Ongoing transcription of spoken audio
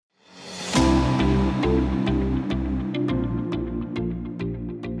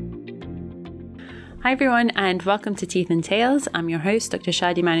Hi everyone and welcome to Teeth and Tails. I'm your host, Dr.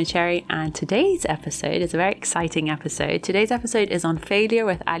 Shadi Manuchehri, and today's episode is a very exciting episode. Today's episode is on failure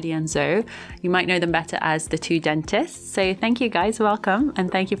with Ali and Zoe. You might know them better as the two dentists. So thank you guys, welcome,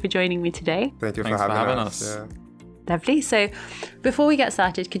 and thank you for joining me today. Thank you for having us. Yeah. Lovely. So before we get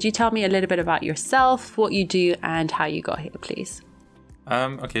started, could you tell me a little bit about yourself, what you do, and how you got here, please?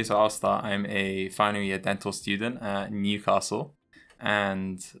 Okay, so I'll start. I'm a final year dental student at Newcastle,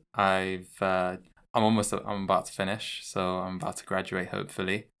 and I'm about to finish, so I'm about to graduate,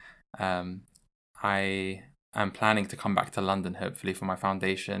 hopefully. I am planning to come back to London, hopefully, for my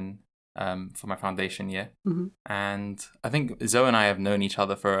foundation year. Mm-hmm. And I think Zoe and I have known each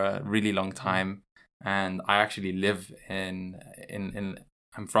other for a really long time, and I actually live I'm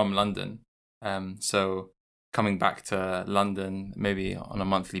from London. So coming back to London, maybe on a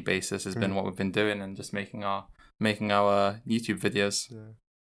monthly basis, has been what we've been doing, and just making our YouTube videos. Yeah.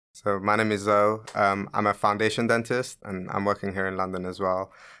 So my name is Zoe. I'm a foundation dentist, and I'm working here in London as well.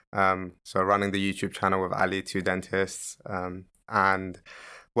 So running the YouTube channel with Ali, two dentists, and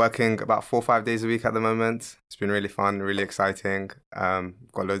working about 4 or 5 days a week at the moment. It's been really fun, really exciting.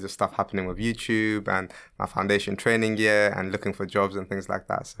 Got loads of stuff happening with YouTube and my foundation training year and looking for jobs and things like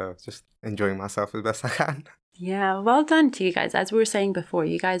that. So just enjoying myself as best I can. Yeah, well done to you guys. As we were saying before,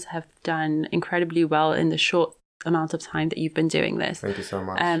 you guys have done incredibly well in the short amount of time that you've been doing this. Thank you so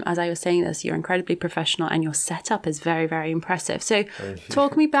much. As I was saying this, you're incredibly professional and your setup is very, very impressive. So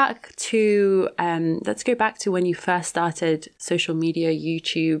talk me back to, let's go back to when you first started social media,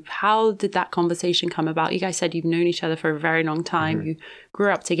 YouTube. How did that conversation come about? You guys said you've known each other for a very long time. Mm-hmm. You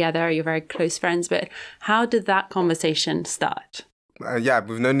grew up together, you're very close friends, but how did that conversation start?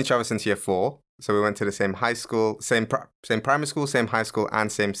 We've known each other since year 4. So we went to the same high school, same primary school, same high school,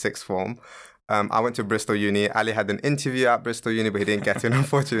 and same sixth form. I went to Bristol Uni. Ali had an interview at Bristol Uni, but he didn't get in,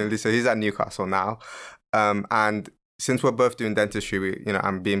 unfortunately. So he's at Newcastle now. And since we're both doing dentistry,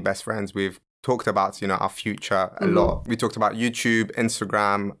 I'm being best friends. We've talked about, our future a lot. We talked about YouTube,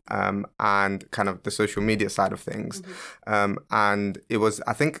 Instagram, and kind of the social media side of things. And it was,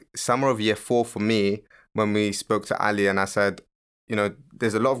 I think, summer of year 4 for me when we spoke to Ali, and I said,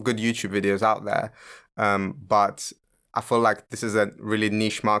 there's a lot of good YouTube videos out there, but I feel like this is a really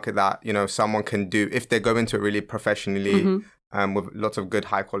niche market that, someone can do if they go into it really professionally, with lots of good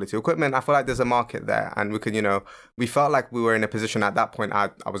high quality equipment. I feel like there's a market there, and we could, we felt like we were in a position at that point. I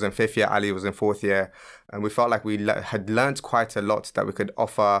was in 5th year, Ali was in 4th year, and we felt like we had learned quite a lot that we could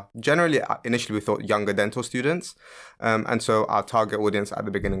offer. Generally, initially we thought younger dental students. And so our target audience at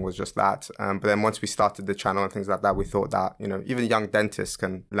the beginning was just that. But then once we started the channel and things like that, we thought that, even young dentists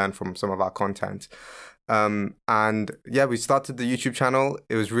can learn from some of our content. We started the YouTube channel.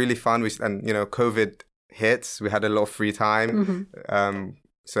 It was really fun. COVID hit. We had a lot of free time.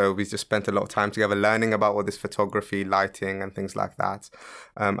 So we just spent a lot of time together learning about all this photography, lighting, and things like that.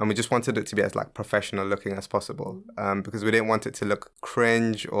 And we just wanted it to be as professional looking as possible, because we didn't want it to look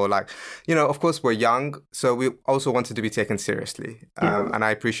cringe or of course we're young. So we also wanted to be taken seriously. And I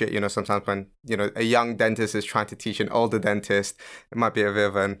appreciate, sometimes when, a young dentist is trying to teach an older dentist, it might be a bit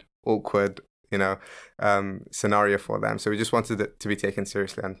of an awkward scenario for them. So we just wanted it to be taken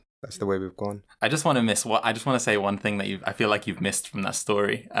seriously, and that's the way we've gone. I just want to say one thing that I feel like you've missed from that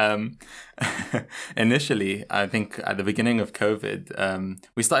story. Initially, I think at the beginning of COVID,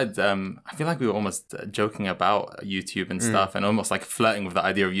 we started, I feel like we were almost joking about YouTube and stuff, and almost flirting with the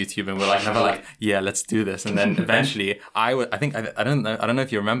idea of YouTube, and we're yeah, let's do this. And then eventually I don't know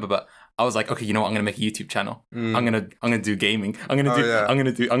if you remember, but I was like, okay, I'm gonna make a YouTube channel. I'm gonna do gaming. I'm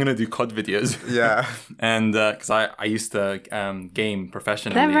gonna do COD videos. Yeah. And because I used to game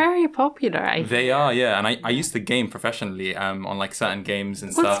professionally. They're very popular. They are, yeah. And I used to game professionally on certain games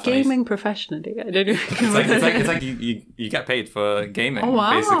and stuff. What's gaming professionally? I don't know. It's like you get paid for gaming. Oh,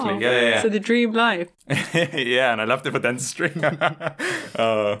 wow. Basically. Yeah. So the dream life. Yeah, and I left it for dentistry.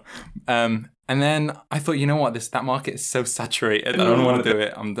 And then I thought, you know what, that market is so saturated. I don't want to do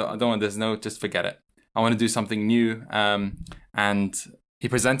it. Just forget it. I want to do something new. And he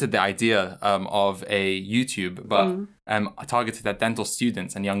presented the idea of a YouTube, but targeted at dental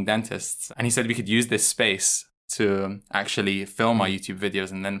students and young dentists. And he said we could use this space to actually film our YouTube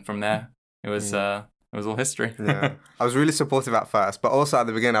videos. And then from there, it was all history. Yeah, I was really supportive at first, but also at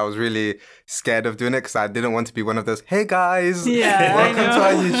the beginning, I was really scared of doing it because I didn't want to be one of those, hey guys, welcome to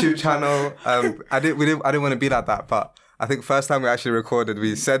our YouTube channel. I didn't want to be like that, but I think first time we actually recorded,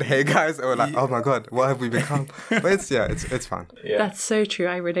 we said, "Hey guys," and we're like, "Oh my god, what have we become?" But it's fun. Yeah. That's so true.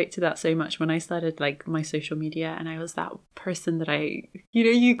 I relate to that so much. When I started like my social media, and I was that person that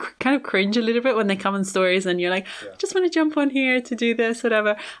you kind of cringe a little bit when they come on stories, and you're like, "Just want to jump on here to do this,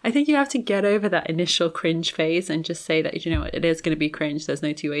 whatever." I think you have to get over that initial cringe phase and just say that, you know what, it is going to be cringe. There's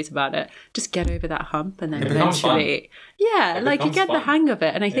no two ways about it. Just get over that hump, and then eventually, like you get the hang of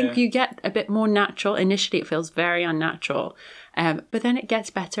it. And I think you get a bit more natural. Initially, it feels very unnatural. But then it gets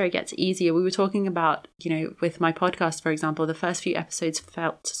better, it gets easier. We were talking about, you know, with my podcast, for example, the first few episodes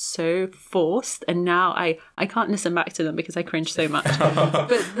felt so forced, and now I can't listen back to them because I cringe so much.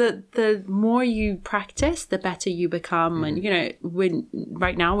 But the more you practice, the better you become. And, you know,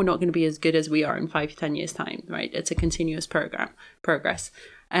 right now we're not going to be as good as we are in 5 to 10 years time, right? It's a continuous progress.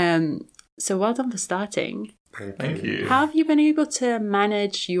 So well done for starting. Thank you. How have you been able to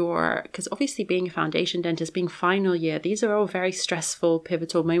manage because obviously being a foundation dentist, being final year, these are all very stressful,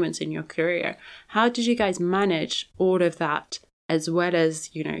 pivotal moments in your career. How did you guys manage all of that, as well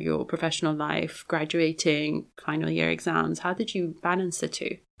as, you know, your professional life, graduating, final year exams? How did you balance the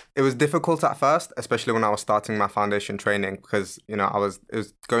two? It was difficult at first, especially when I was starting my foundation training, because, you know, it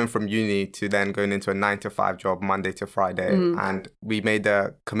was going from uni to then going into a 9-to-5 job Monday to Friday. And we made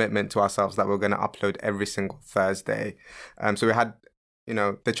a commitment to ourselves that we're going to upload every single Thursday. So we had, you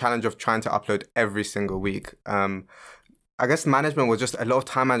know, the challenge of trying to upload every single week. I guess management was just a lot of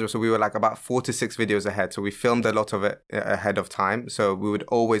time management. So we were like about 4 to 6 videos ahead. So we filmed a lot of it ahead of time. So we would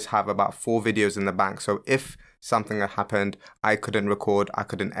always have about 4 videos in the bank. So if something had happened, I couldn't record, I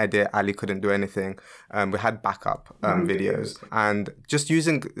couldn't edit, Ali couldn't do anything. We had backup videos, and just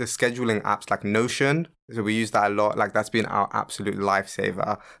using the scheduling apps like Notion. So we use that a lot. Like, that's been our absolute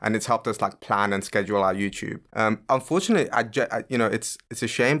lifesaver, and it's helped us like plan and schedule our YouTube. Unfortunately, I you know, it's a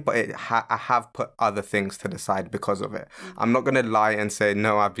shame, but I have put other things to the side because of it. I'm not gonna lie and say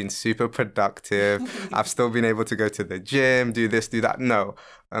no, I've been super productive. I've still been able to go to the gym, do this, do that. No.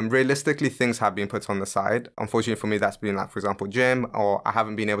 Realistically, things have been put on the side. Unfortunately for me, that's been like, for example, gym, or I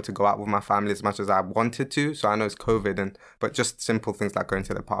haven't been able to go out with my family as much as I wanted to. So I know it's COVID, but just simple things like going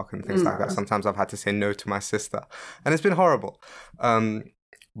to the park and things like that. Sometimes I've had to say no to my sister, and it's been horrible.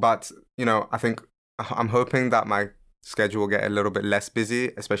 But, you know, I think I'm hoping that my schedule will get a little bit less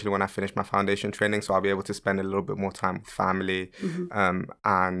busy, especially when I finish my foundation training. So I'll be able to spend a little bit more time with family,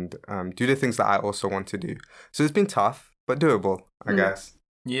 and do the things that I also want to do. So it's been tough, but doable, I guess.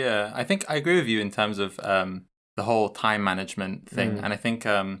 Yeah, I think I agree with you in terms of the whole time management thing. And I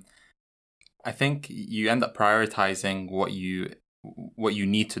think you end up prioritizing what you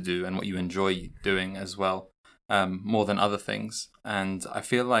need to do and what you enjoy doing as well, more than other things. And I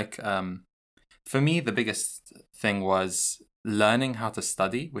feel like for me, the biggest thing was learning how to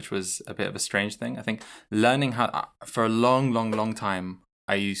study, which was a bit of a strange thing. I think learning how, for a long time,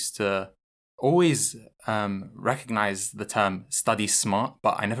 I used to always recognize the term study smart,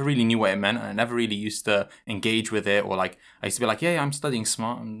 but I never really knew what it meant, and I never really used to engage with it, or like I used to be like, yeah, I'm studying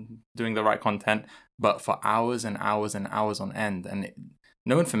smart, I'm doing the right content, but for hours and hours and hours on end, and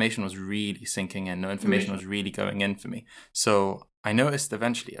no information was really sinking in, no information was really going in for me. So I noticed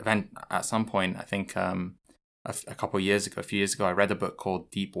eventually, at some point, I think a few years ago, I read a book called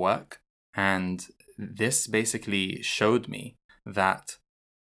Deep Work, and this basically showed me that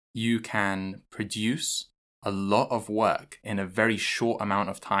you can produce a lot of work in a very short amount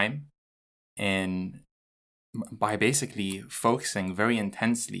of time by basically focusing very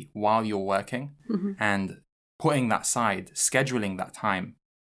intensely while you're working, and putting that aside, scheduling that time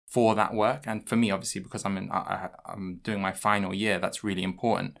for that work. And for me, obviously, because I'm doing my final year, that's really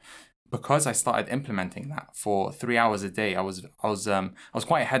important. Because I started implementing that for 3 hours a day, I was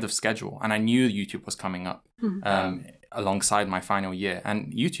quite ahead of schedule, and I knew YouTube was coming up alongside my final year.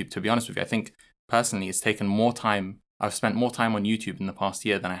 And YouTube, to be honest with you, I think personally it's taken more time. I've spent more time on YouTube in the past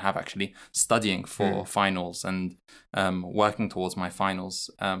year than I have actually studying for finals and working towards my finals.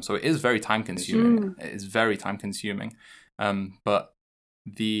 So it is very time consuming. It is very time consuming. But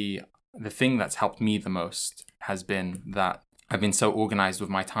the thing that's helped me the most has been that I've been so organized with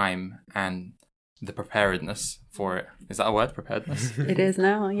my time and the preparedness for it. Is that a word, preparedness? It is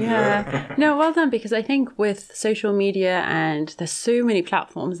now, yeah. No, well done, because I think with social media, and there's so many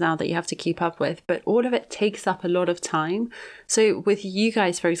platforms now that you have to keep up with, but all of it takes up a lot of time. So with you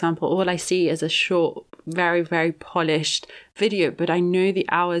guys, for example, all I see is a short, very, very polished video, but I know the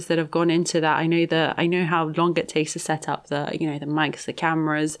hours that have gone into that. I know how long it takes to set up the mics, the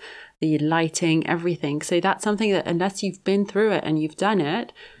cameras, the lighting, everything. So that's something that, unless you've been through it and you've done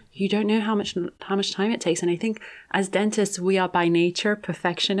it, you don't know how much time it takes. And I think as dentists, we are by nature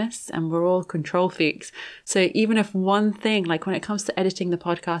perfectionists and we're all control freaks. So even if one thing, like when it comes to editing the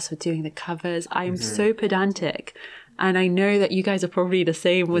podcast or doing the covers, I am so pedantic. And I know that you guys are probably the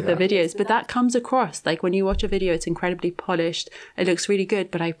same with the videos, but that comes across. Like when you watch a video, it's incredibly polished. It looks really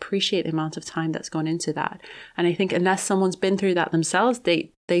good, but I appreciate the amount of time that's gone into that. And I think unless someone's been through that themselves,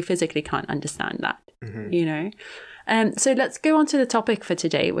 they physically can't understand that, you know? So let's go on to the topic for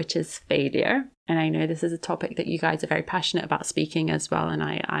today, which is failure. And I know this is a topic that you guys are very passionate about speaking as well. And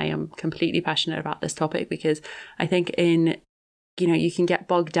I am completely passionate about this topic because I think you can get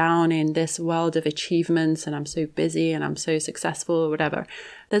bogged down in this world of achievements and I'm so busy and I'm so successful or whatever.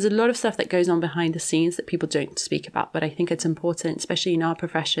 There's a lot of stuff that goes on behind the scenes that people don't speak about. But I think it's important, especially in our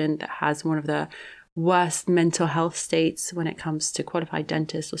profession that has one of the worst mental health states when it comes to qualified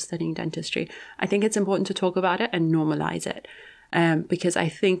dentists or studying dentistry. I think it's important to talk about it and normalize it. Because I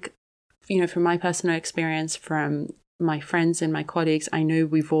think, from my personal experience, from my friends and my colleagues, I know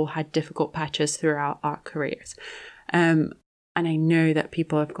we've all had difficult patches throughout our careers. And I know that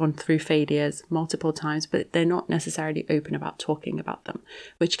people have gone through failures multiple times, but they're not necessarily open about talking about them,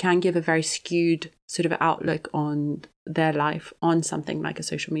 which can give a very skewed sort of outlook on their life on something like a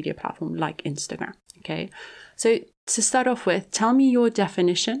social media platform like Instagram. Okay. So to start off with, tell me your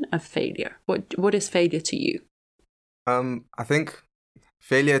definition of failure. What is failure to you? I think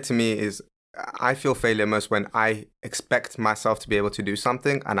failure to me is, I feel failure most when I expect myself to be able to do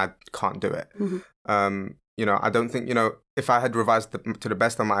something and I can't do it. I don't think, if I had revised to the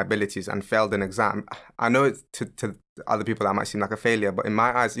best of my abilities and failed an exam, I know it's to other people that might seem like a failure, but in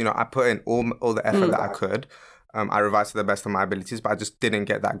my eyes, I put in all the effort that I could. I revised to the best of my abilities, but I just didn't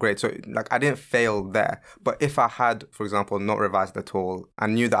get that grade. So I didn't fail there. But if I had, for example, not revised at all, I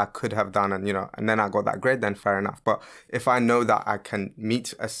knew that I could have done and then I got that grade, then fair enough. But if I know that I can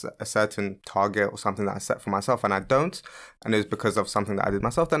meet a certain target or something that I set for myself and I don't, and it's because of something that I did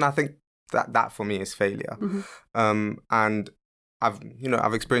myself, then I think that for me is failure. And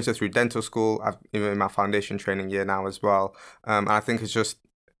I've experienced it through dental school. I've in my foundation training year now as well. And I think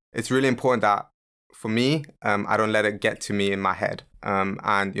it's really important that for me, I don't let it get to me in my head. And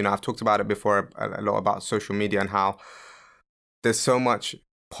I've talked about it before a lot about social media and how there's so much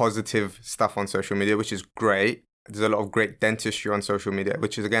positive stuff on social media, which is great. There's a lot of great dentistry on social media,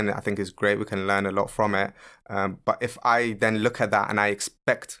 which is, again, I think is great. We can learn a lot from it. But if I then look at that and I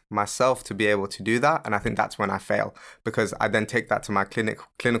expect myself to be able to do that, and I think that's when I fail, because I then take that to my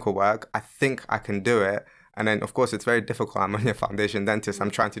clinical work. I think I can do it. And then, of course, it's very difficult. I'm only a foundation dentist. I'm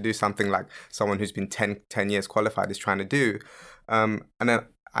trying to do something like someone who's been 10 years qualified is trying to do. And then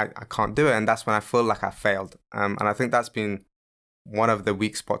I can't do it. And that's when I feel like I failed. And I think that's been one of the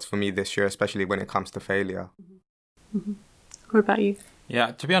weak spots for me this year, especially when it comes to failure. What about you?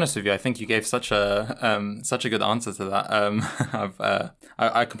 Yeah, to be honest with you, I think you gave such a good answer to that.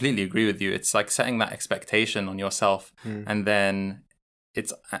 I completely agree with you. It's like setting that expectation on yourself, and then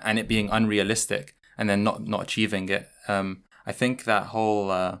it being unrealistic, and then not achieving it. I think that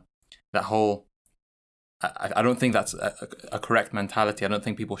whole I don't think that's a correct mentality. I don't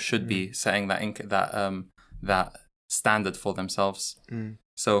think people should be setting that standard for themselves.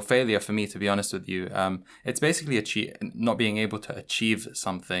 So failure for me, to be honest with you, it's basically not being able to achieve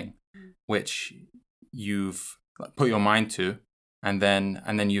something which you've put your mind to, and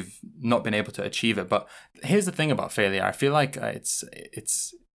then you've not been able to achieve it. But here's the thing about failure. I feel like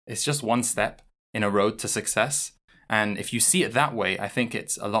it's just one step in a road to success. And if you see it that way, I think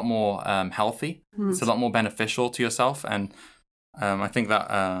it's a lot more healthy. It's a lot more beneficial to yourself. And I think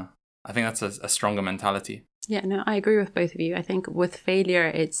that's a stronger mentality. Yeah, no, I agree with both of you. I think with failure,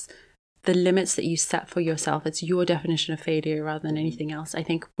 it's the limits that you set for yourself. It's your definition of failure rather than anything else. I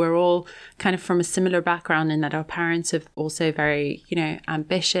think we're all kind of from a similar background in that our parents are also very,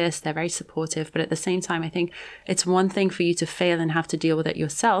 ambitious. They're very supportive. But at the same time, I think it's one thing for you to fail and have to deal with it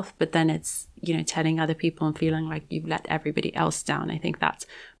yourself. But then it's, telling other people and feeling like you've let everybody else down. I think that's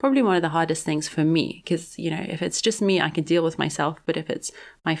probably one of the hardest things for me because, if it's just me, I can deal with myself. But if it's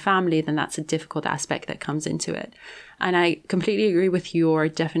my family, then that's a difficult aspect that comes into it. And I completely agree with your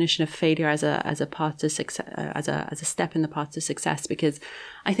definition of failure as a path to success, as a step in the path to success, because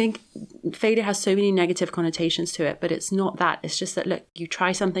I think failure has so many negative connotations to it, but it's not that. It's just that, look, you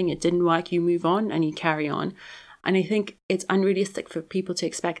try something, it didn't work, you move on and you carry on. And I think it's unrealistic for people to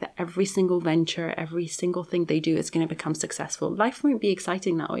expect that every single venture, every single thing they do is going to become successful. Life won't be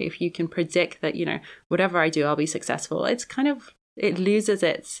exciting that way if you can predict that, whatever I do, I'll be successful. It's it loses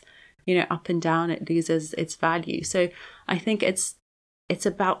its, up and down, it loses its value. So I think it's it's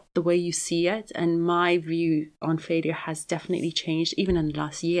about the way you see it. And my view on failure has definitely changed even in the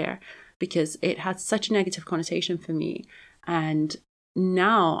last year, because it had such a negative connotation for me. And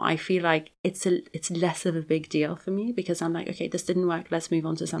now I feel like it's less of a big deal for me, because I'm like, okay, this didn't work, let's move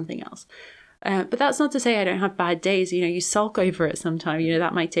on to something else. But that's not to say I don't have bad days. You know, you sulk over it sometimes. You know,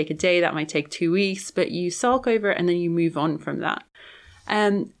 that might take a day, that might take 2 weeks, but you sulk over it and then you move on from that.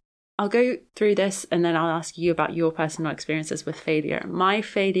 I'll go through this and then I'll ask you about your personal experiences with failure. My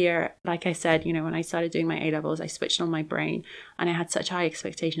failure, like I said, you know, when I started doing my A-levels, I switched on my brain and I had such high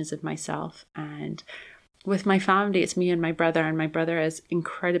expectations of myself. And with my family, it's me and my brother is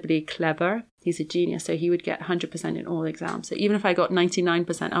incredibly clever. He's a genius, so he would get 100% in all exams. So even if I got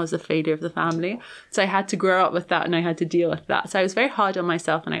 99%, I was the failure of the family. So I had to grow up with that and I had to deal with that. So I was very hard on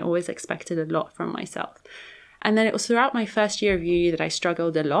myself and I always expected a lot from myself. And then it was throughout my first year of uni that I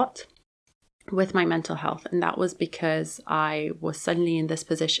struggled a lot with my mental health. And that was because I was suddenly in this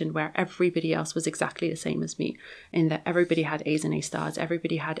position where everybody else was exactly the same as me, in that everybody had A's and A stars,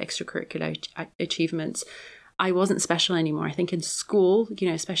 everybody had extracurricular achievements. I wasn't special anymore. I think in school, you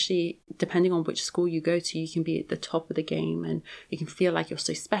know, especially depending on which school you go to, you can be at the top of the game and you can feel like you're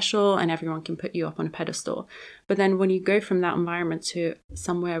so special and everyone can put you up on a pedestal. But then when you go from that environment to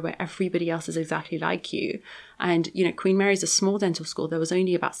somewhere where everybody else is exactly like you, and, you know, Queen Mary's a small dental school. There was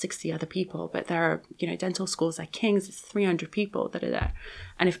only about 60 other people, but there are, you know, dental schools like King's, it's 300 people that are there.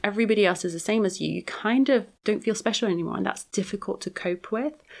 And if everybody else is the same as you, you kind of don't feel special anymore. And that's difficult to cope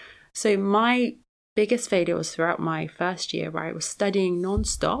with. So my biggest failure was throughout my first year, where I was studying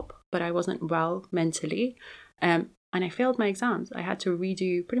non-stop, but I wasn't well mentally. And I failed my exams. I had to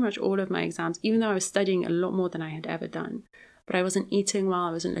redo pretty much all of my exams, even though I was studying a lot more than I had ever done. But I wasn't eating well,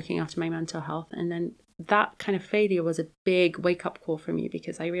 I wasn't looking after my mental health. And then that kind of failure was a big wake-up call for me,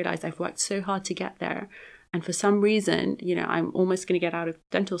 because I realized I've worked so hard to get there. And for some reason, you know, I'm almost going to get out of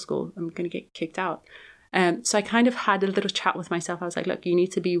dental school. I'm going to get kicked out. So I kind of had a little chat with myself. I was like, look, you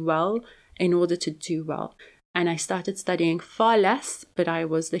need to be well in order to do well. And I started studying far less, but I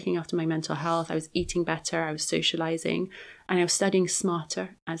was looking after my mental health. I was eating better. I was socializing, and I was studying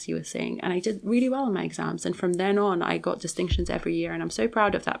smarter, as you were saying. And I did really well in my exams. And from then on, I got distinctions every year. And I'm so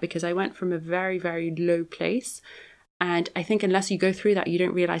proud of that, because I went from a very, very low place. And I think unless you go through that, you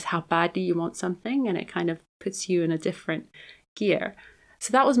don't realize how badly you want something. And it kind of puts you in a different gear.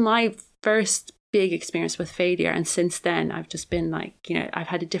 So that was my first big experience with failure. And since then, I've just been like, you know, I've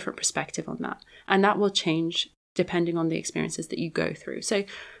had a different perspective on that. And that will change depending on the experiences that you go through. So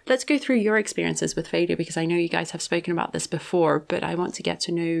let's go through your experiences with failure, because I know you guys have spoken about this before, but I want to get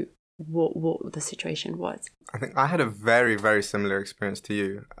to know what the situation was. I think I had a very, very similar experience to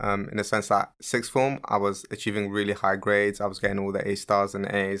you, in the sense that sixth form, I was achieving really high grades. I was getting all the A stars and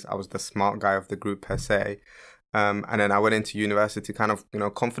A's. I was the smart guy of the group per se. And then I went into university kind of, you know,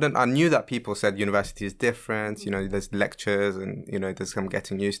 confident. I knew that people said university is different, you know, there's lectures and, you know, there's some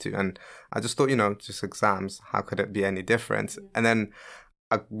getting used to. And I just thought, you know, just exams, how could it be any different? And then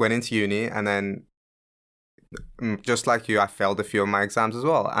I went into uni, and then just like you, I failed a few of my exams as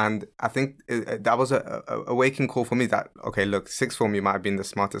well. And I think that was a waking call for me that, okay, look, sixth form, you might have been the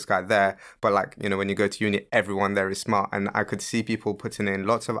smartest guy there, but like, you know, when you go to uni, everyone there is smart. And I could see people putting in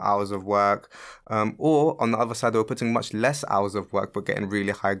lots of hours of work, or on the other side, they were putting much less hours of work, but getting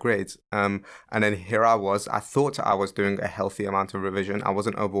really high grades. And then here I was, I thought I was doing a healthy amount of revision. I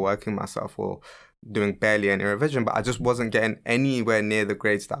wasn't overworking myself or doing barely any revision, but I just wasn't getting anywhere near the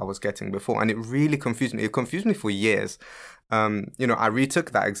grades that I was getting before. And it really confused me. It confused me for years. You know, I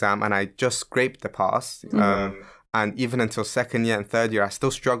retook that exam and I just scraped the pass. And even until second year and third year, I still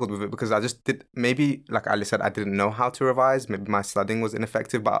struggled with it, because I just did, maybe like Ali said, I didn't know how to revise. Maybe my studying was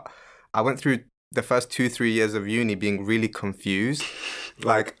ineffective, but I went through the first 2-3 years of uni being really confused.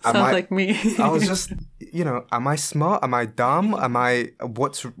 Like, sounds like me. I was just, you know, am I smart? Am I dumb?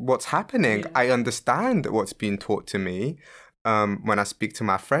 What's happening? I understand what's being taught to me. When I speak to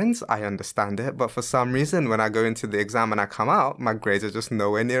my friends, I understand it. But for some reason, when I go into the exam and I come out, my grades are just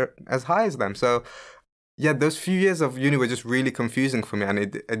nowhere near as high as them. So yeah, those few years of uni were just really confusing for me, and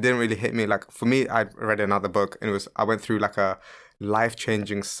it didn't really hit me. Like, for me, I read another book, and I went through like a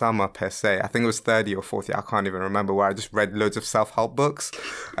life-changing summer per se. I think it was 30 or 40, I can't even remember, where I just read loads of self-help books.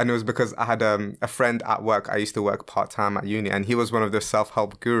 And it was because I had a friend at work. I used to work part-time at uni, and he was one of those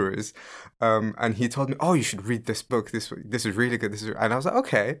self-help gurus. And he told me, "Oh, you should read this book. This is really good. And I was like,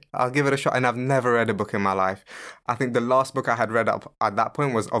 "Okay, I'll give it a shot." And I've never read a book in my life. I think the last book I had read up at that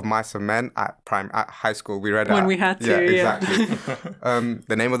point was Of Mice and Men at high school. We read it when we had to. Yeah, exactly.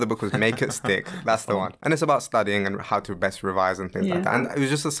 The name of the book was Make It Stick. That's the one. And it's about studying and how to best revise and things like that. And it was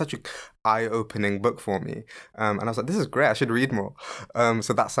just such an eye-opening book for me. And I was like, "This is great. I should read more."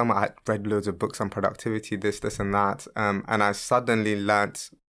 So that summer I read loads of books on productivity, this and that. And I suddenly learnt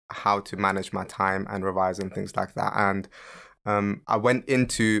how to manage my time and revise and things like that. And I went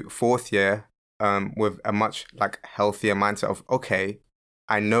into fourth year with a much healthier mindset of, okay,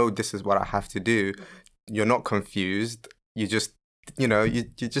 I know this is what I have to do. You're not confused. You just, you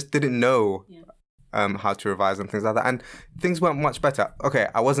just didn't know how to revise and things like that. And things went much better. Okay,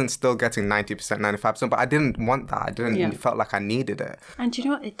 I wasn't still getting 90%, 95%, but I didn't want that. I didn't felt like I needed it. And you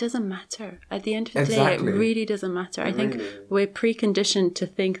know what? It doesn't matter. At the end of the day, it really doesn't matter. I think we're preconditioned to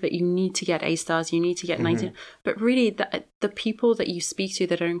think that you need to get A stars, you need to get 90. But really, the people that you speak to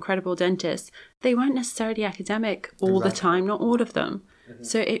that are incredible dentists, they weren't necessarily academic all the time, not all of them.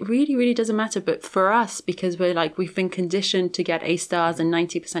 So it really, really doesn't matter. But for us, because we've been conditioned to get A stars and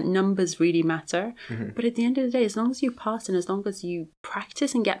 90%, numbers really matter. But at the end of the day, as long as you pass and as long as you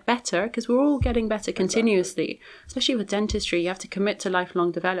practice and get better, because we're all getting better continuously, especially with dentistry, you have to commit to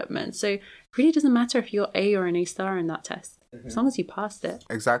lifelong development. So it really doesn't matter if you're A or an A star in that test, as long as you passed it.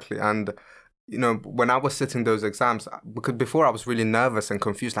 Exactly. And when I was sitting those exams, because before I was really nervous and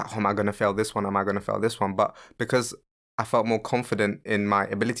confused, like, oh, am I going to fail this one? Am I going to fail this one? But because I felt more confident in my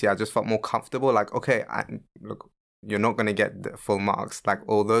ability, I just felt more comfortable. Like, okay, look, you're not going to get the full marks like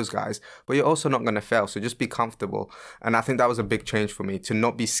all those guys, but you're also not going to fail. So just be comfortable. And I think that was a big change for me, to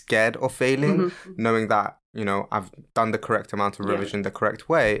not be scared of failing, knowing that, I've done the correct amount of revision the correct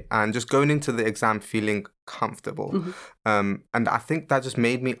way, and just going into the exam feeling comfortable. And I think that just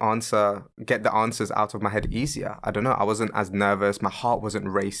made me get the answers out of my head easier. I don't know. I wasn't as nervous. My heart wasn't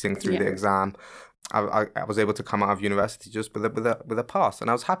racing through the exam. I was able to come out of university just with a pass, and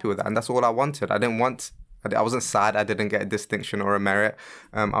I was happy with that. And that's all I wanted. I wasn't sad I didn't get a distinction or a merit.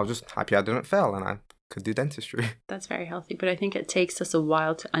 I was just happy I didn't fail and I could do dentistry. That's very healthy, but I think it takes us a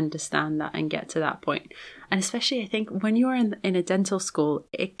while to understand that and get to that point. And especially I think when you're in a dental school,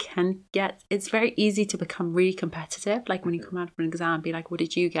 it's very easy to become really competitive. Like when you come out of an exam, be like, what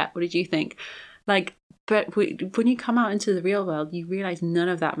did you get? What did you think? But when you come out into the real world, you realize none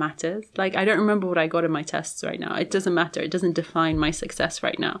of that matters. I don't remember what I got in my tests right now. It doesn't matter. It doesn't define my success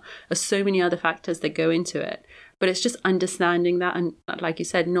right now. There's so many other factors that go into it. But it's just understanding that and, like you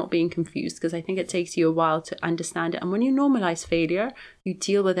said, not being confused, because I think it takes you a while to understand it. And when you normalize failure, you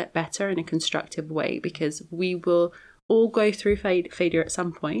deal with it better in a constructive way, because we will all go through failure at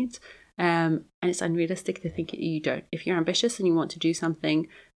some point. And it's unrealistic to think you don't. If you're ambitious and you want to do something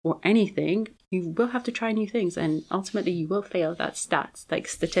or anything, you will have to try new things, and ultimately you will fail. That's stats, like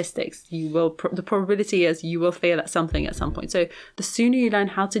statistics. The probability is you will fail at something at some point. So the sooner you learn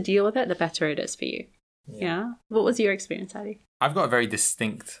how to deal with it, the better it is for you. Yeah. What was your experience, Ali? I've got a very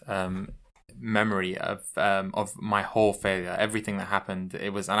distinct memory of my whole failure, everything that happened.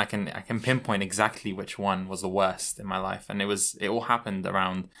 It was, and I can pinpoint exactly which one was the worst in my life, and it all happened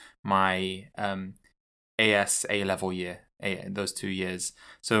around my AS A-level year. Those 2 years.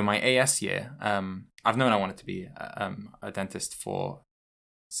 So my AS year, I've known I wanted to be a dentist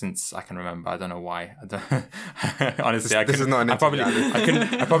since I can remember. I don't know why. Honestly, I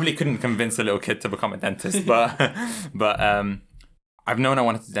probably couldn't convince a little kid to become a dentist, but I've known I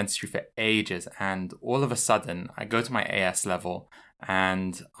wanted to do dentistry for ages, and all of a sudden I go to my AS level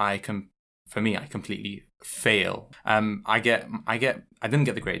and I completely fail. I didn't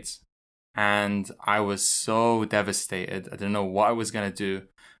get the grades. And I was so devastated. I didn't know what I was going to do.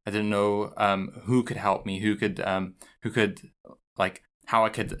 I didn't know who could help me, how I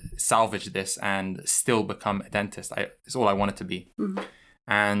could salvage this and still become a dentist. It's all I wanted to be.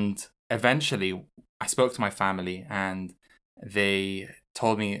 And eventually I spoke to my family and they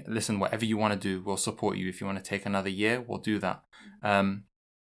told me, listen, whatever you want to do, we'll support you. If you want to take another year, we'll do that.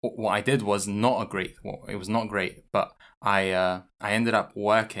 What I did was it was not great, but I ended up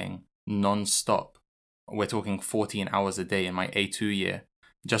working non-stop. We're talking 14 hours a day in my A2 year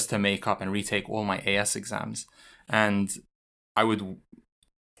just to make up and retake all my AS exams. And I would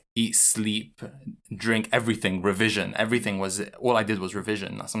eat, sleep, drink, everything, revision. All I did was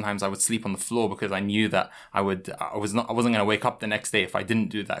revision. Sometimes I would sleep on the floor because I knew that I wasn't going to wake up the next day if I didn't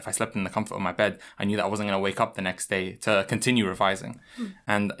do that. If I slept in the comfort of my bed, I knew that I wasn't going to wake up the next day to continue revising.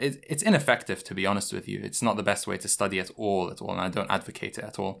 And it's ineffective, to be honest with you. It's not the best way to study at all, and I don't advocate it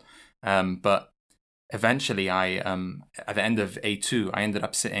at all. But eventually I at the end of A2 I ended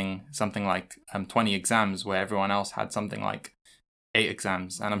up sitting something like 20 exams where everyone else had something like 8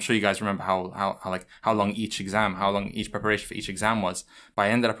 exams. And I'm sure you guys remember how long each preparation for each exam was. But I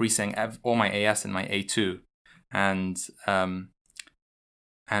ended up resitting all my AS in my A2, and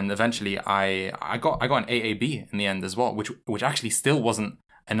eventually I got an AAB in the end as well, which actually still wasn't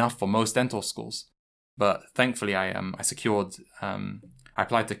enough for most dental schools. But thankfully I secured I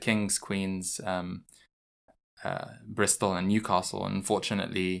applied to King's, Queen's, Bristol and Newcastle, and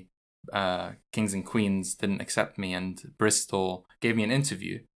unfortunately King's and Queen's didn't accept me, and Bristol gave me an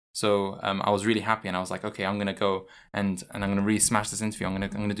interview. So I was really happy, and I was like, okay, I'm gonna go and I'm gonna really smash this interview. I'm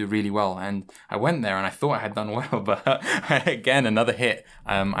gonna do really well. And I went there, and I thought I had done well, but again, another hit.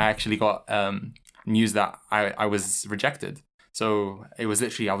 I actually got news that I was rejected. So it was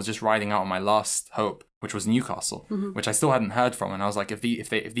literally, I was just riding out on my last hope, which was Newcastle, which I still hadn't heard from. And I was like, if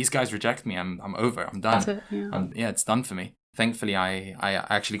these guys reject me, I'm over. I'm done. That's it, yeah. It's done for me. Thankfully, I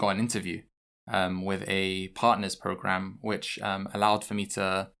actually got an interview with a partners program, which allowed for me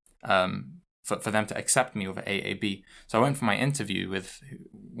to for them to accept me with an AAB. So I went for my interview with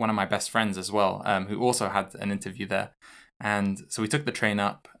one of my best friends as well, who also had an interview there. And so we took the train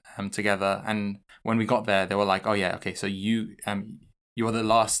up together. And when we got there, they were like, "Oh yeah, okay, so you are the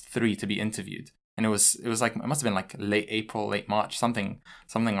last 3 to be interviewed." And it was like, it must have been like late April, late March, something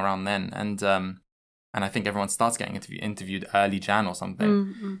around then. And I think everyone starts getting interviewed early Jan or something.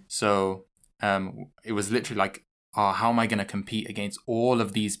 Mm-hmm. So it was literally like, oh, how am I going to compete against all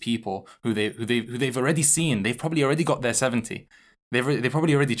of these people who they've already seen? They've probably already got their 70. They've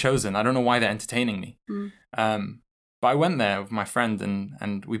probably already chosen. I don't know why they're entertaining me. But I went there with my friend,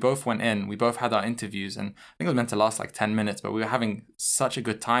 and we both went in. We both had our interviews, and I think it was meant to last like 10 minutes, but we were having such a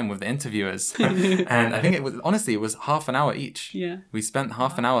good time with the interviewers. And I think it was half an hour each. Yeah. We spent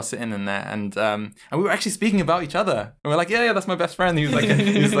half an hour sitting in there, and we were actually speaking about each other. And we're like, yeah, that's my best friend. He's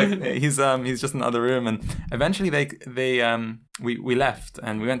just in the other room. And eventually we left,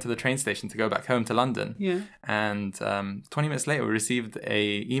 and we went to the train station to go back home to London. Yeah. And 20 minutes later, we received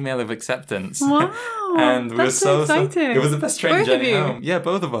a email of acceptance. Wow. And we were so exciting. It was the best train journey home. Yeah,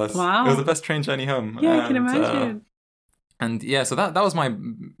 both of us. Wow. It was the best train journey home. Yeah, I can imagine. And yeah, so that was my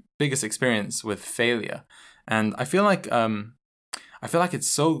biggest experience with failure. And I feel like it's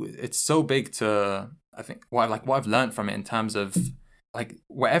so big to, I think what I've learned from it in terms of like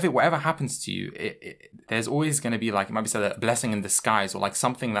whatever happens to you, there's always going to be like, it might be said, a blessing in disguise, or like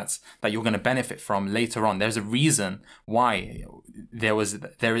something that you're going to benefit from later on. There's a reason why there is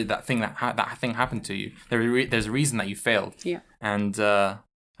that thing that thing happened to you. There's a reason that you failed. Yeah. And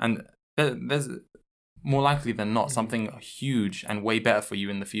there's more likely than not something huge and way better for you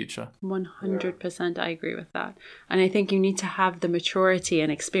in the future. 100%, I agree with that. And I think you need to have the maturity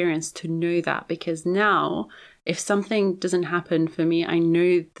and experience to know that, because now, if something doesn't happen for me, I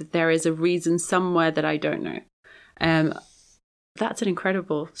know that there is a reason somewhere that I don't know. That's an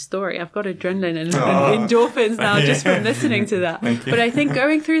incredible story. I've got adrenaline and endorphins now just from listening to that. But I think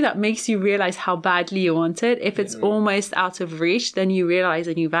going through that makes you realize how badly you want it. If it's almost out of reach, then you realize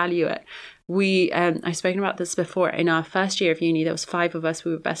and you value it. I've spoken about this before. In our first year of uni, there was 5 of us.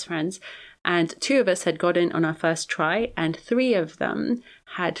 We were best friends. And 2 of us had got in on our first try, and 3 of them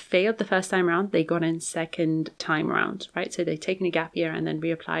had failed the first time around. They got in second time around, right? So they'd taken a gap year and then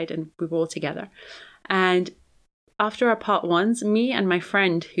reapplied, and we were all together. And after our part 1s, me and my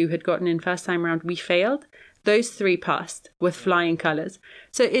friend who had gotten in first time around, we failed. Those 3 passed with flying colors.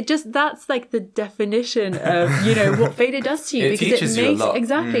 So that's like the definition of, what failure does to you. It teaches you a lot.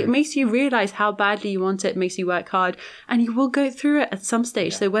 Exactly. It makes you realize how badly you want it. It makes you work hard, and you will go through it at some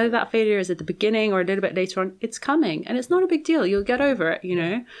stage. Yeah. So whether that failure is at the beginning or a little bit later on, it's coming, and it's not a big deal. You'll get over it,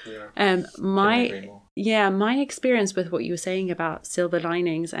 Yeah. My experience with what you were saying about silver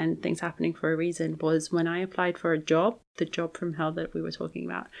linings and things happening for a reason was when I applied for a job, the job from hell that we were talking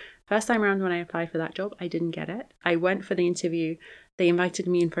about. First time around when I applied for that job, I didn't get it. I went for the interview. They invited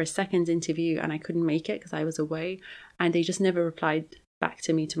me in for a second interview, and I couldn't make it because I was away. And they just never replied back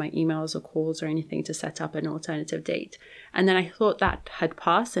to me, to my emails or calls or anything, to set up an alternative date. And then I thought that had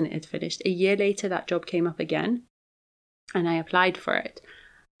passed and it had finished. A year later, that job came up again, and I applied for it.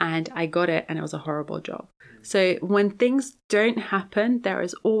 And I got it, and it was a horrible job. So when things don't happen, there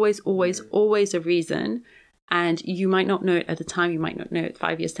is always, always, always a reason. And you might not know it at the time. You might not know it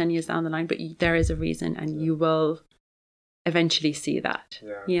 5 years, 10 years down the line, but there is a reason, and you will eventually see that.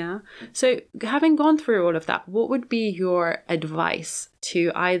 Yeah. So having gone through all of that, what would be your advice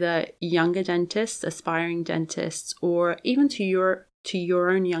to either younger dentists, aspiring dentists, or even to your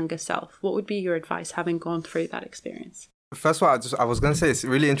own younger self? What would be your advice having gone through that experience? first of all, I was going to say it's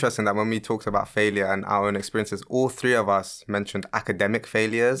really interesting that when we talked about failure and our own experiences, all three of us mentioned academic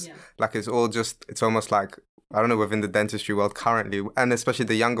failures. Yeah. Like it's almost like, I don't know, within the dentistry world currently, and especially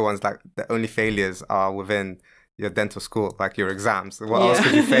the younger ones, like the only failures are within your dental school, like your exams. What else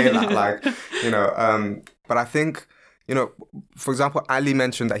could you fail at? Like, but I think, for example, Ali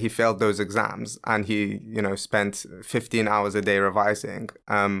mentioned that he failed those exams and he, spent 15 hours a day revising.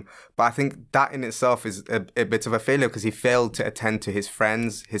 But I think that in itself is a bit of a failure because he failed to attend to his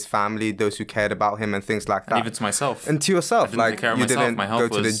friends, his family, those who cared about him and things like that. And even to myself. And to yourself. Like, you didn't go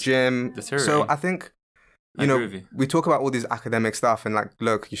to the gym. So I think, we talk about all these academic stuff and like,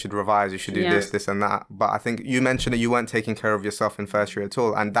 look, you should revise, you should do this and that. But I think you mentioned that you weren't taking care of yourself in first year at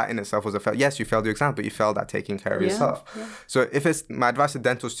all. And that in itself was a fail. Yes, you failed your exam, but you failed at taking care of yourself. Yeah. So if it's my advice to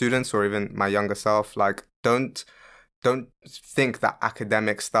dental students or even my younger self, like don't think that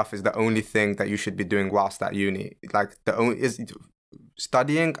academic stuff is the only thing that you should be doing whilst at uni. Like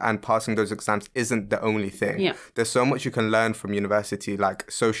studying and passing those exams isn't the only thing. Yeah. There's so much you can learn from university, like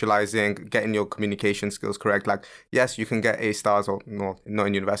socializing, getting your communication skills correct. Like, yes, you can get A stars or not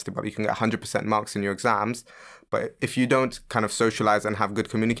in university, but you can get 100% marks in your exams. But if you don't kind of socialize and have good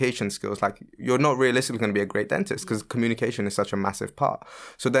communication skills, like you're not realistically going to be a great dentist because communication is such a massive part.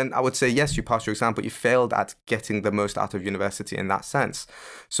 So then I would say, yes, you passed your exam, but you failed at getting the most out of university in that sense.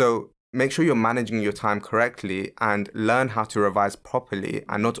 So make sure you're managing your time correctly and learn how to revise properly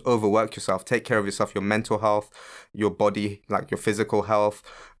and not overwork yourself. Take care of yourself, your mental health, your body, like your physical health,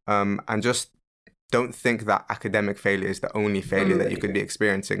 and just don't think that academic failure is the only failure that you could be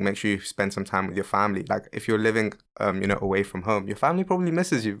experiencing. Make sure you spend some time with your family. Like if you're living, away from home, your family probably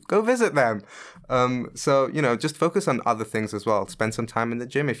misses you. Go visit them. So, just focus on other things as well. Spend some time in the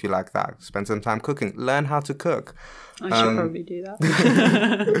gym if you like that. Spend some time cooking. Learn how to cook. I should probably do that.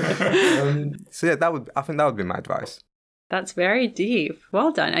 So yeah, I think that would be my advice. That's very deep.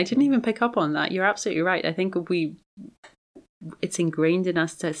 Well done. I didn't even pick up on that. You're absolutely right. I think it's ingrained in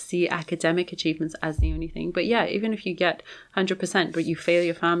us to see academic achievements as the only thing. But yeah, even if you get 100%, but you fail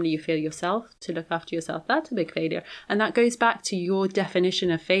your family, you fail yourself to look after yourself, that's a big failure. And that goes back to your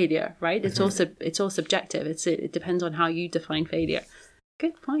definition of failure, right? It's all subjective. It depends on how you define failure.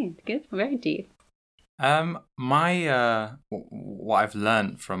 Good point. Good. Very deep. What I've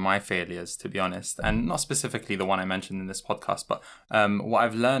learned from my failures, to be honest, and not specifically the one I mentioned in this podcast, but what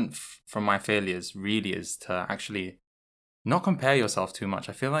I've learned from my failures really is to actually not compare yourself too much.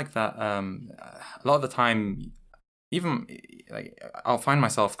 I feel like that a lot of the time, even like I'll find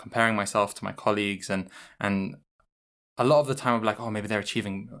myself comparing myself to my colleagues, and a lot of the time I'm like, oh, maybe they're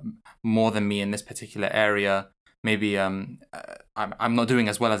achieving more than me in this particular area. Maybe I'm not doing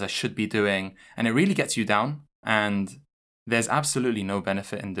as well as I should be doing, and it really gets you down. And there's absolutely no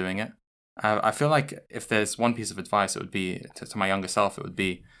benefit in doing it. I feel like if there's one piece of advice, it would be to my younger self. It would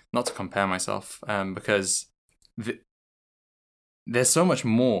be not to compare myself, because there's so much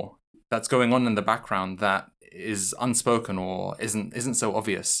more that's going on in the background that is unspoken or isn't so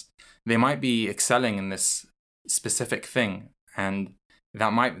obvious. They might be excelling in this specific thing, and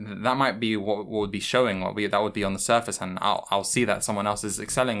that might be what would be showing, that would be on the surface, and I'll see that someone else is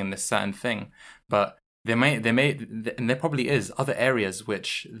excelling in this certain thing, but and there probably is other areas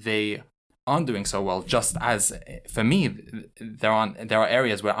which they aren't doing so well. Just as for me, there are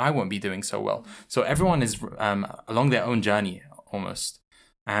areas where I won't be doing so well. So everyone is along their own journey almost,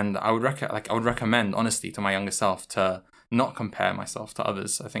 and I would recommend honestly to my younger self to not compare myself to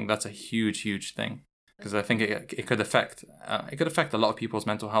others. I think that's a huge thing. Because I think it could affect a lot of people's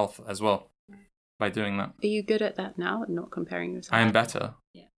mental health as well by doing that. Are you good at that now, not comparing yourself? I am better.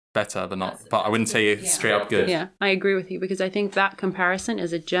 Yeah. Better, but not. But I wouldn't say straight up good. Yeah, I agree with you, because I think that comparison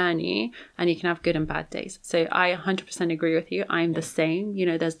is a journey, and you can have good and bad days. So I 100% agree with you. I'm the same.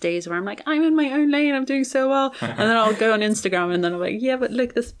 There's days where I'm like, I'm in my own lane, I'm doing so well, and then I'll go on Instagram, and then I'm like, yeah, but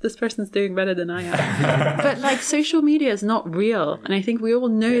look, this person's doing better than I am. But like, social media is not real, and I think we all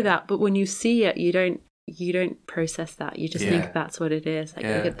know that. But when you see it, you don't process that. You just think that's what it is. Like,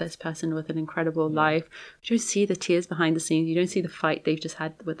 look at this person with an incredible life. You don't see the tears behind the scenes. You don't see the fight they've just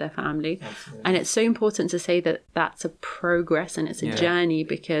had with their family. Absolutely. And it's so important to say that that's a progress and it's a journey,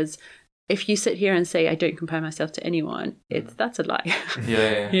 because if you sit here and say, I don't compare myself to anyone, that's a lie.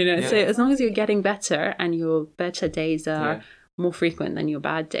 So as long as you're getting better and your better days are more frequent than your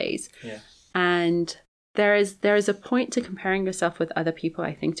bad days. And there is a point to comparing yourself with other people,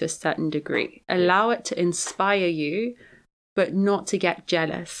 I think, to a certain degree. Allow it to inspire you, but not to get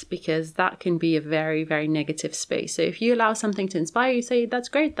jealous, because that can be a very, very negative space. So if you allow something to inspire you, say, that's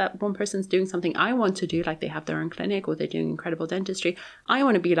great that one person's doing something I want to do, like they have their own clinic or they're doing incredible dentistry. I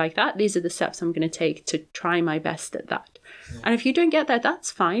want to be like that. These are the steps I'm going to take to try my best at that. And if you don't get that, that's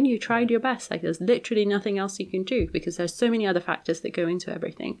fine. You tried your best. Like there's literally nothing else you can do, because there's so many other factors that go into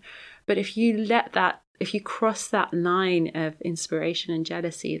everything. But if you cross that line of inspiration and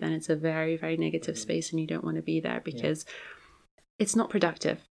jealousy, then it's a very, very negative space, and you don't want to be there, because it's not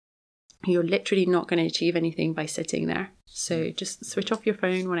productive. You're literally not going to achieve anything by sitting there. So just switch off your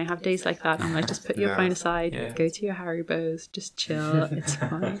phone. When I have days like that, I'm like, just put your phone aside, go to your Haribos, just chill. It's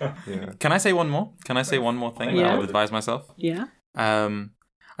fine. Can I say one more? Can I say one more thing that I would advise myself? Yeah.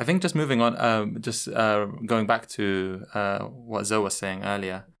 I think just moving on, going back to what Zoe was saying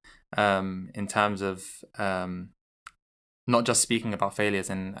earlier, in terms of not just speaking about failures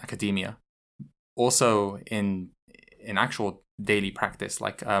in academia, also in actual daily practice,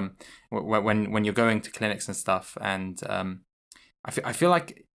 like when you're going to clinics and stuff, and I feel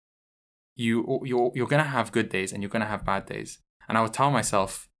like you're gonna have good days and you're gonna have bad days, and I would tell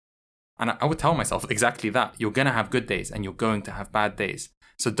myself exactly that. You're gonna have good days and you're going to have bad days.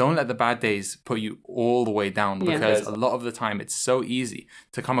 So don't let the bad days put you all the way down, because a lot of the time it's so easy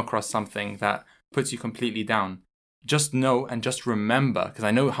to come across something that puts you completely down. Just know and just remember, because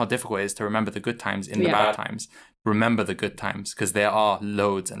I know how difficult it is to remember the good times in the bad times. Remember the good times, because there are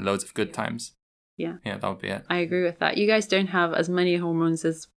loads and loads of good times. Yeah, that would be it. I agree with that. You guys don't have as many hormones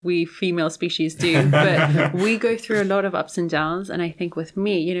as we female species do, but we go through a lot of ups and downs. And I think with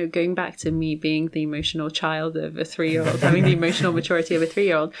me, going back to me being the emotional child of a 3-year-old, having the emotional maturity of a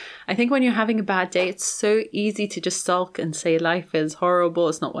 3-year-old, I think when you're having a bad day, it's so easy to just sulk and say life is horrible,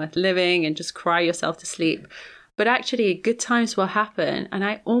 it's not worth living, and just cry yourself to sleep. But actually, good times will happen. And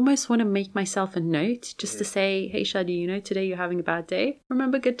I almost want to make myself a note just to say, hey, Shadi, today you're having a bad day.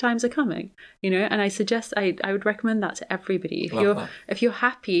 Remember, good times are coming, And I suggest, I would recommend that to everybody. If you're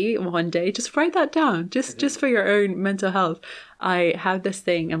happy one day, just write that down, just for your own mental health. I have this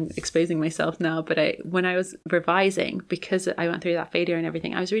thing, I'm exposing myself now, but when I was revising, because I went through that failure and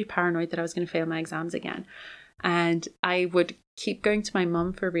everything, I was really paranoid that I was going to fail my exams again. And I would keep going to my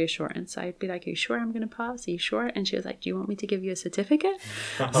mum for reassurance. I'd be like, are you sure I'm going to pass? Are you sure? And she was like, do you want me to give you a certificate?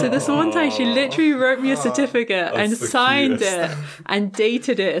 So this one time she literally wrote me a certificate and signed it and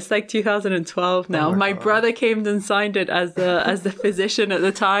dated it. It's like 2012 now. My brother came and signed it as the physician at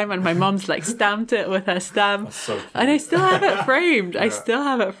the time, and my mum's like stamped it with her stamp. So and I still have it framed.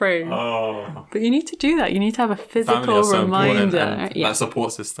 But you need to do that. You need to have a physical reminder. And that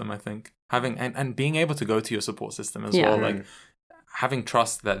support system, I think. Having and being able to go to your support system as well, like having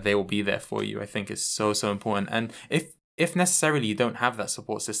trust that they will be there for you, I think is so important. And if necessarily you don't have that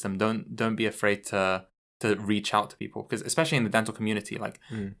support system, don't be afraid to reach out to people, because especially in the dental community, like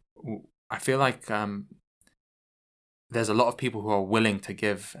I feel like there's a lot of people who are willing to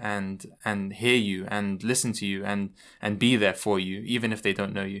give and hear you and listen to you and be there for you, even if they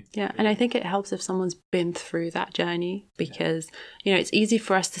don't know you. Yeah, and I think it helps if someone's been through that journey, because, it's easy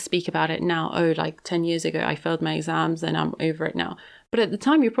for us to speak about it now. Oh, like 10 years ago, I failed my exams and I'm over it now. But at the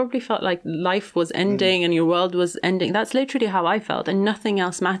time, you probably felt like life was ending and your world was ending. That's literally how I felt, and nothing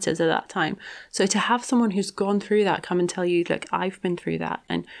else matters at that time. So to have someone who's gone through that come and tell you, look, I've been through that,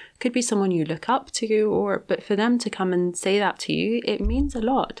 and it could be someone you look up to, but for them to come and say that to you, it means a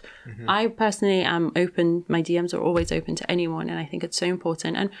lot. I personally am open. My DMs are always open to anyone, and I think it's so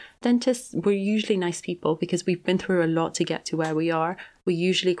important. And dentists, we're usually nice people because we've been through a lot to get to where we are. We're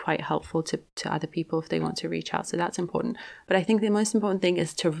usually quite helpful to other people if they want to reach out. So that's important. But I think the most important thing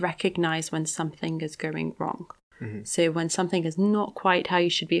is to recognize when something is going wrong. So when something is not quite how you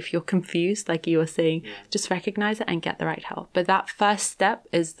should be, if you're confused, like you were saying, just recognize it and get the right help. But that first step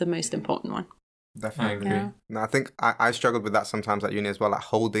is the most important one. Definitely. I agree. No, I think I struggled with that sometimes at uni as well, like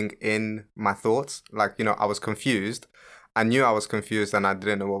holding in my thoughts. Like, I was confused. I knew I was confused and I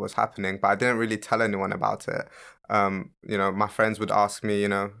didn't know what was happening, but I didn't really tell anyone about it. My friends would ask me,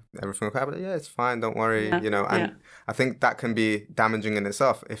 everything okay? But yeah, it's fine, don't worry, and I think that can be damaging in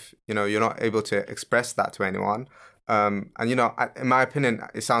itself if, you're not able to express that to anyone. In my opinion,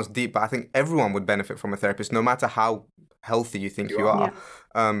 it sounds deep, but I think everyone would benefit from a therapist, no matter how healthy you think you are.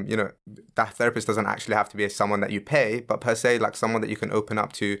 That therapist doesn't actually have to be someone that you pay, but per se, like someone that you can open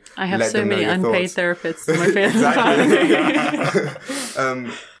up to. I have so many unpaid therapists in my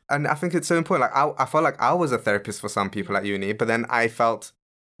family. And I think it's so important. Like I felt like I was a therapist for some people at uni, but then I felt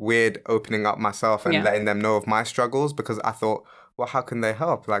weird opening up myself and letting them know of my struggles, because I thought, well, how can they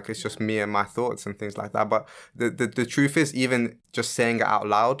help? Like, it's just me and my thoughts and things like that. But the truth is, even just saying it out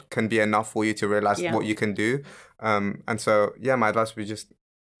loud can be enough for you to realize what you can do. And so, yeah, my advice would be just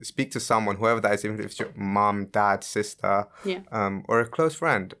speak to someone, whoever that is, even if it's your mom, dad, sister, or a close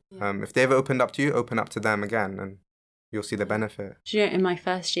friend. If they've opened up to you, open up to them again, and you'll see the benefit. You know, in my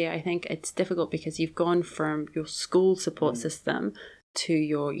first year, I think it's difficult because you've gone from your school support system to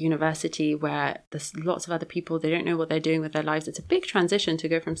your university, where there's lots of other people, they don't know what they're doing with their lives. It's a big transition to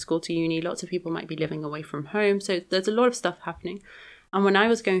go from school to uni. Lots of people might be living away from home. So there's a lot of stuff happening. And when I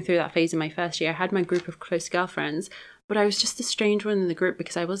was going through that phase in my first year, I had my group of close girlfriends, but I was just a strange one in the group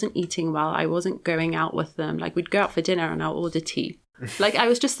because I wasn't eating well. I wasn't going out with them. Like, we'd go out for dinner and I'll order tea. Like, I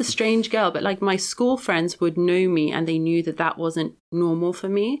was just a strange girl, but like my school friends would know me and they knew that that wasn't normal for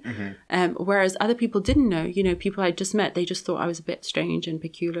me. Whereas other people didn't know, you know, people I just met, they just thought I was a bit strange and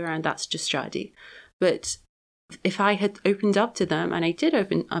peculiar, and that's just Shadi. But if I had opened up to them, and I did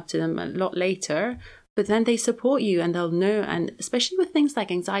open up to them a lot later, but then they support you and they'll know. And especially with things like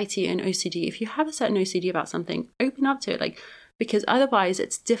anxiety and OCD, if you have a certain OCD about something, open up to it. Like, because otherwise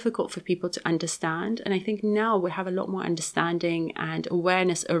it's difficult for people to understand. And I think now we have a lot more understanding and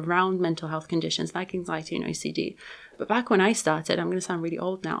awareness around mental health conditions like anxiety and OCD. But back when I started, I'm going to sound really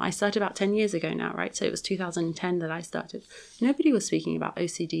old now, I started about 10 years ago now, right? So it was 2010 that I started. Nobody was speaking about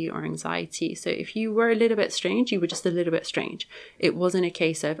OCD or anxiety. So if you were a little bit strange, you were just a little bit strange. It wasn't a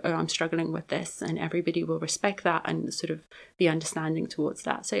case of, oh, I'm struggling with this, and everybody will respect that and sort of be understanding towards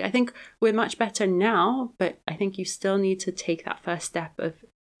that. So I think we're much better now, but I think you still need to take that first step of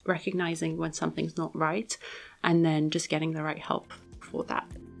recognizing when something's not right and then just getting the right help for that.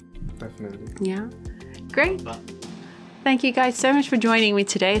 Definitely. Yeah. Great. Thank you guys so much for joining me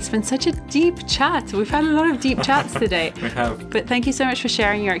today. It's been such a deep chat. We've had a lot of deep chats today. We have. But thank you so much for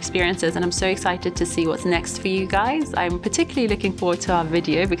sharing your experiences, and I'm so excited to see what's next for you guys. I'm particularly looking forward to our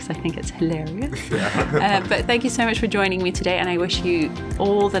video because I think it's hilarious. But thank you so much for joining me today, and I wish you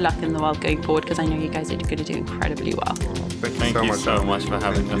all the luck in the world going forward, because I know you guys are going to do incredibly well. Thank you so much for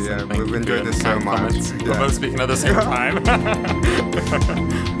having us. Yeah, Thank we've you enjoyed this so much. We're both speaking at the same time.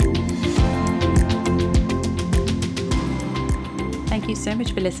 Thank you so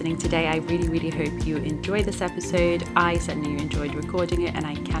much for listening today. I really, really hope you enjoyed this episode. I certainly enjoyed recording it, and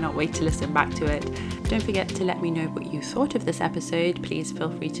I cannot wait to listen back to it. Don't forget to let me know what you thought of this episode. Please feel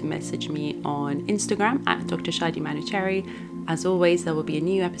free to message me on Instagram at Dr. Shadi Manuchehri. As always, there will be a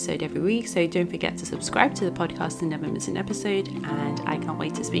new episode every week, so don't forget to subscribe to the podcast and never miss an episode. And I can't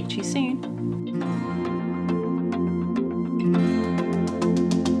wait to speak to you soon.